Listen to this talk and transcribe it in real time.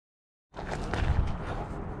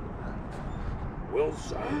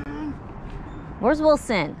Wilson. Where's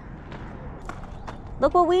Wilson?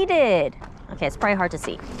 Look what we did. Okay, it's probably hard to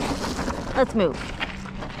see. Let's move.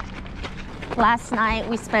 Last night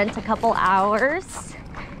we spent a couple hours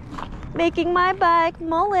making my bike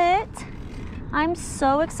mullet. I'm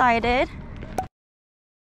so excited.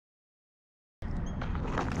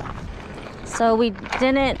 So we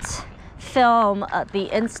didn't film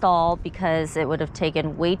the install because it would have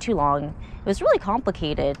taken way too long. It was really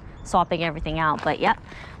complicated swapping everything out, but yep,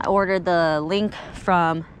 I ordered the link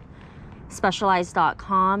from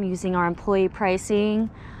specialized.com using our employee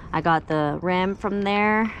pricing. I got the rim from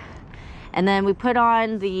there, and then we put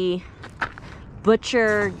on the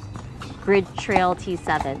Butcher Grid Trail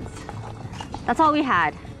T7s. That's all we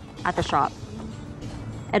had at the shop.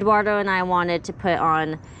 Eduardo and I wanted to put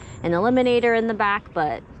on an eliminator in the back,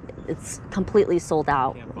 but it's completely sold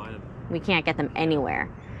out. Can't find them. We can't get them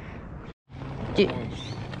anywhere.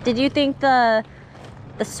 Did you think the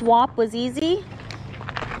swap was easy?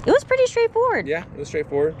 It was pretty straightforward. Yeah, it was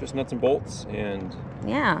straightforward. Just nuts and bolts and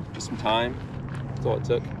yeah, just some time. That's all it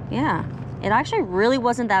took. Yeah, it actually really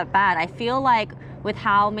wasn't that bad. I feel like with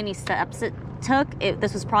how many steps it took,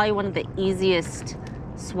 this was probably one of the easiest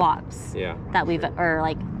swaps that we've, or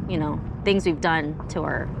like, you know, things we've done to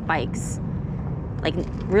our bikes. Like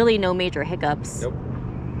really no major hiccups. Nope.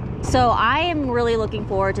 So I am really looking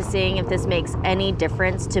forward to seeing if this makes any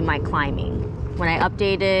difference to my climbing. When I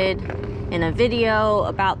updated in a video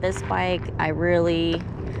about this bike, I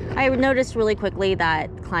noticed really quickly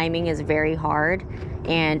that climbing is very hard.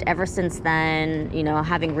 And ever since then, you know,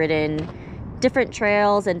 having ridden different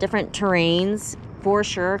trails and different terrains, for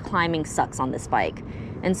sure climbing sucks on this bike.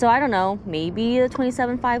 And so I don't know, maybe the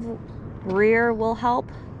 27.5 rear will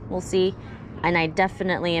help. We'll see. And I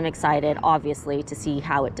definitely am excited, obviously, to see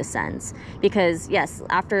how it descends. Because yes,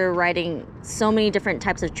 after riding so many different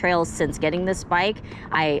types of trails since getting this bike,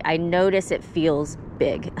 I notice it feels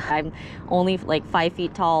big. I'm only like 5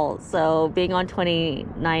 feet tall, so being on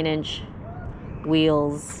 29-inch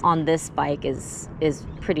wheels on this bike is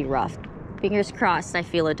pretty rough. Fingers crossed I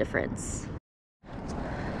feel a difference.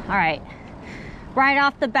 All right, right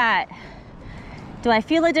off the bat, do I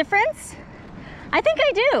feel a difference? I think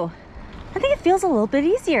I do. I think it feels a little bit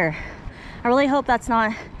easier. I really hope that's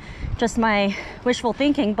not just my wishful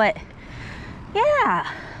thinking, but yeah.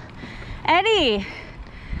 Eddie,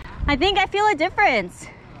 I think I feel a difference.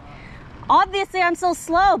 Obviously I'm so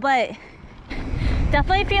slow, but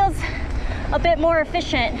definitely feels a bit more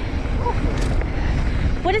efficient.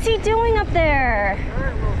 What is he doing up there?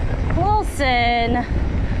 Wilson.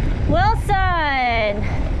 Wilson.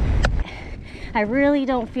 I really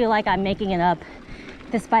don't feel like I'm making it up.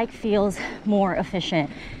 This bike feels more efficient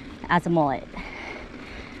as a mullet.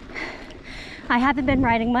 I haven't been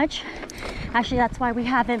riding much. Actually, that's why we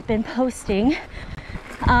haven't been posting.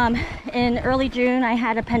 In early June, I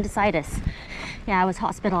had appendicitis. Yeah, I was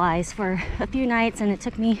hospitalized for a few nights, and it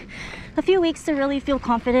took me a few weeks to really feel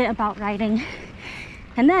confident about riding.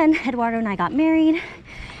 And then Eduardo and I got married,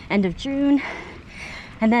 end of June.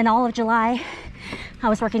 And then all of July, I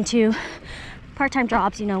was working 2 part-time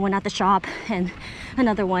jobs, you know, one at the shop and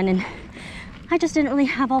another one, and I just didn't really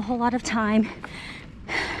have a whole lot of time.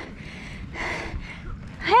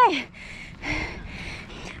 Hey,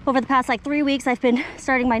 over the past like 3 weeks, I've been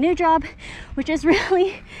starting my new job, which is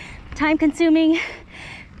really time consuming.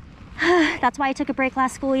 That's why I took a break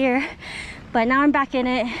last school year, but now I'm back in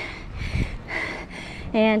it,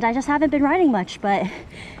 and I just haven't been riding much. But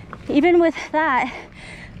even with that,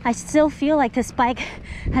 I still feel like this bike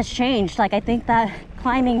has changed. Like, I think that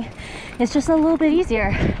climbing is just a little bit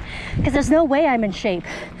easier because there's no way I'm in shape.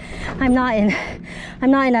 I'm not in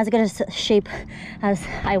as good a shape as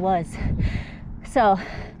I was. So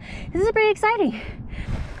this is pretty exciting.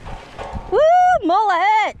 Woo,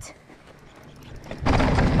 mullet!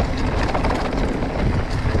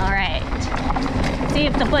 All right, see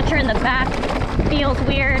if the butcher in the back feels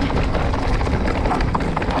weird.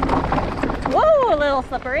 Whoa, a little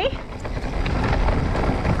slippery.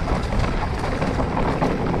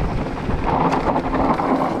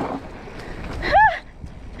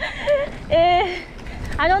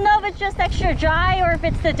 I don't know if it's just extra dry or if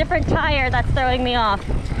it's the different tire that's throwing me off.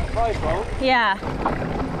 Probably both. Yeah.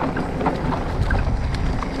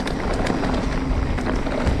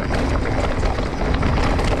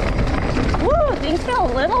 Woo, things feel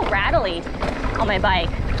a little rattly on my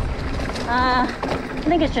bike. I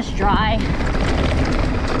think it's just dry.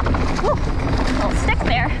 Woo, little stick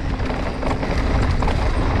there.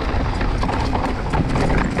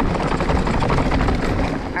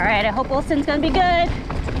 All right, I hope Wilson's gonna be good.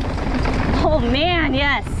 Oh man,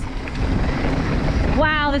 yes.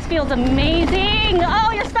 Wow, this feels amazing.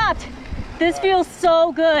 Oh, you're stopped. This feels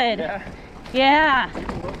so good. Yeah.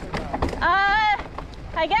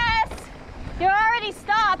 I guess you're already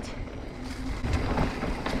stopped.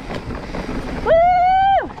 Woo!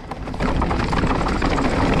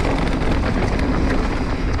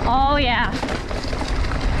 Oh yeah.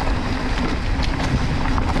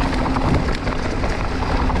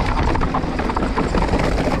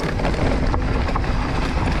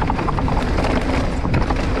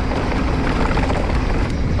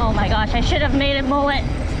 Oh my gosh, I should have made it mullet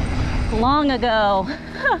long ago.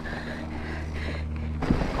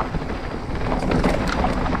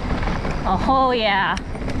 Oh yeah.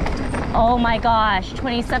 Oh my gosh,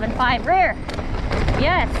 27.5 rear.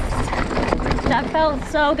 Yes, that felt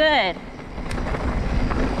so good.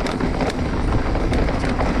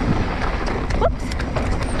 Whoops.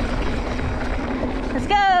 Let's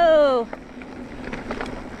go.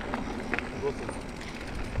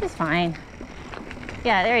 He's fine.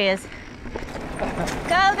 Yeah, there he is.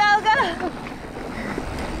 Go, go, go.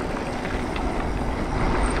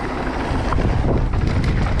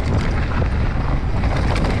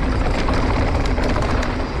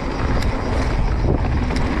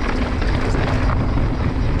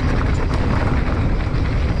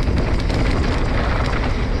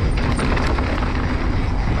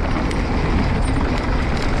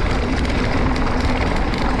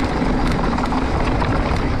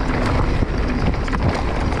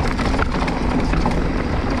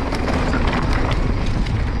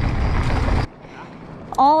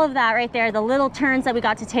 All of that right there, the little turns that we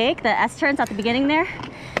got to take, the S turns at the beginning there,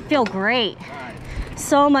 feel great.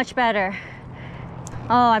 So much better.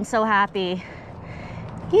 Oh, I'm so happy.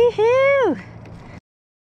 Yoo-hoo!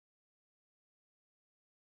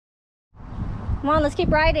 Come on, let's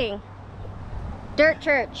keep riding. Dirt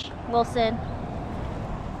Church, Wilson.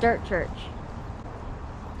 Dirt Church.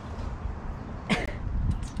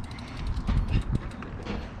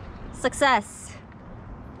 Success.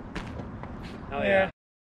 Oh yeah.